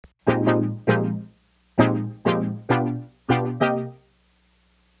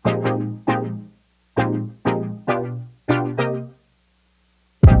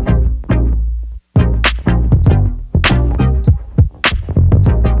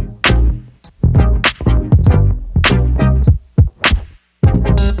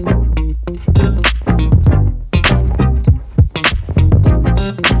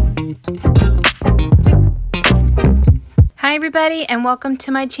Hi everybody, and welcome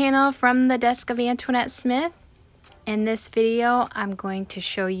to my channel from the desk of Antoinette Smith. In this video I'm going to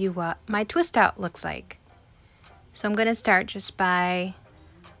show you what my twist out looks like. So I'm going to start just by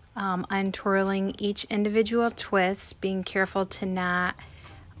untwirling each individual twist, being careful to not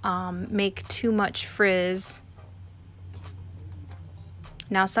make too much frizz.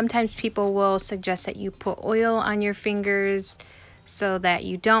 Now sometimes people will suggest that you put oil on your fingers so that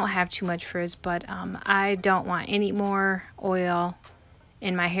you don't have too much frizz, but I don't want any more oil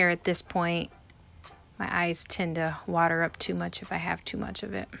in my hair at this point. My eyes tend to water up too much if I have too much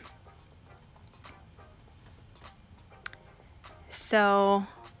of it. So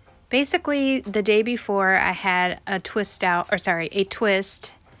basically the day before I had a twist,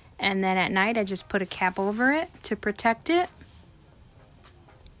 and then at night I just put a cap over it to protect it.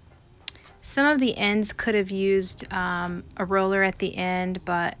 Some of the ends could have used a roller at the end,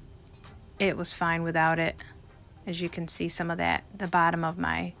 but it was fine without it. As you can see, some of that, the bottom of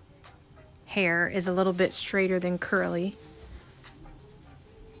my hair is a little bit straighter than curly.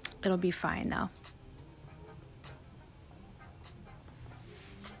 It'll be fine though.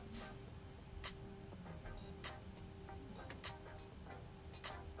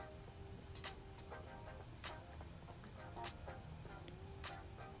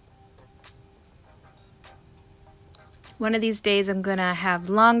 One of these days I'm gonna have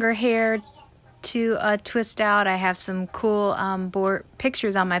longer hair to twist out. I have some cool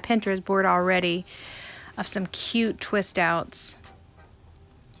pictures on my Pinterest board already of some cute twist outs.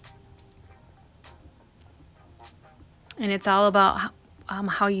 And it's all about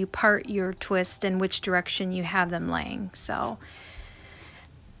how you part your twist and which direction you have them laying. So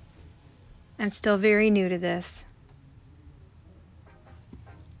I'm still very new to this.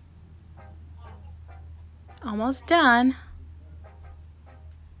 Almost done.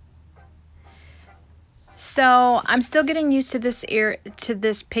 So I'm still getting used to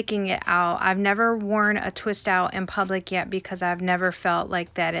this picking it out. I've never worn a twist out in public yet because I've never felt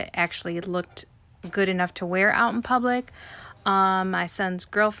like that it actually looked good enough to wear out in public. My son's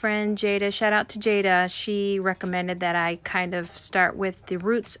girlfriend, Jada, shout out to Jada, she recommended that I kind of start with the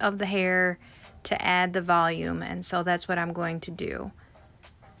roots of the hair to add the volume, and so that's what I'm going to do.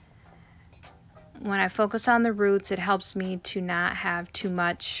 When I focus on the roots, it helps me to not have too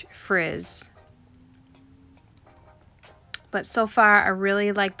much frizz. But so far, I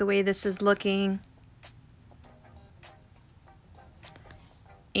really like the way this is looking.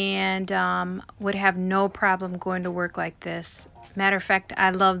 And would have no problem going to work like this. Matter of fact,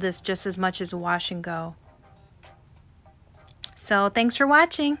 I love this just as much as a wash and go. So thanks for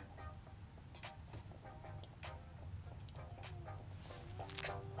watching.